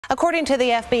According to the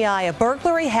FBI, a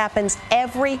burglary happens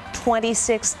every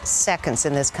 26 seconds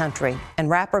in this country. And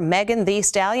rapper Thee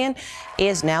Stallion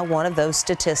is now one of those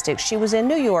statistics. She was in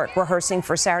New York rehearsing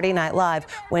for Saturday Night Live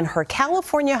when her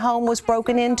California home was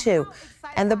broken into,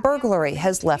 and the burglary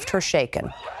has left her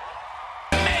shaken.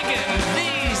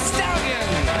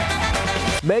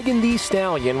 Thee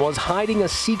Stallion was hiding a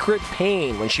secret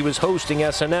pain when she was hosting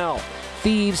SNL.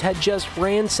 Thieves had just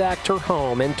ransacked her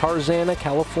home in Tarzana,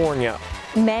 California.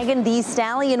 Thee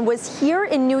Stallion was here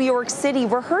in New York City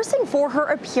rehearsing for her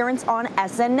appearance on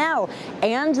SNL,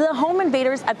 and the home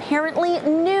invaders apparently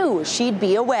knew she'd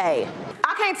be away.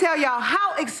 I can't tell y'all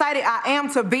how excited I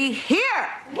am to be here.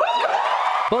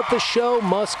 But the show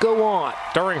must go on.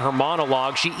 During her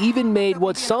monologue, she even made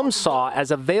what some saw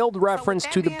as a veiled reference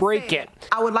to the break-in.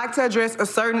 I would like to address a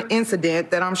certain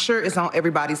incident that I'm sure is on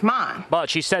everybody's mind. But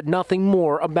she said nothing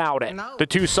more about it. The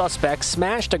two suspects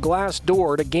smashed a glass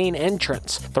door to gain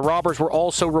entrance. The robbers were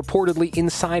also reportedly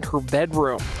inside her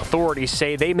bedroom. Authorities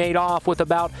say they made off with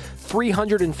about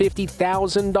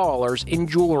 $350,000 in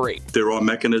jewelry. There are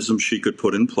mechanisms she could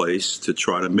put in place to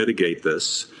try to mitigate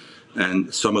this.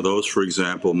 And some of those, for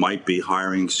example, might be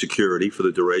hiring security for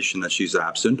the duration that she's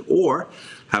absent, or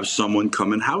have someone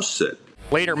come and house sit.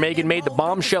 Later, Megan made the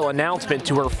bombshell announcement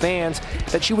to her fans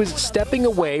that she was stepping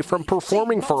away from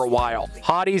performing for a while.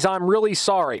 Hotties, I'm really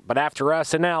sorry, but after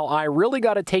SNL, I really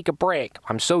got to take a break.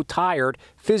 I'm so tired,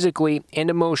 physically and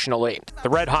emotionally. The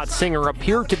Red Hot singer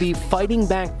appeared to be fighting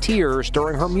back tears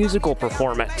during her musical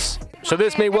performance. So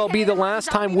this may well be the last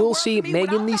time we'll see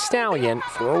Thee Stallion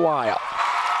for a while.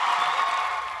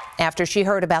 After she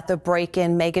heard about the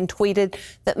break-in, Megan tweeted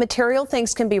that material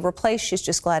things can be replaced. She's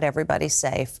just glad everybody's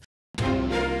safe.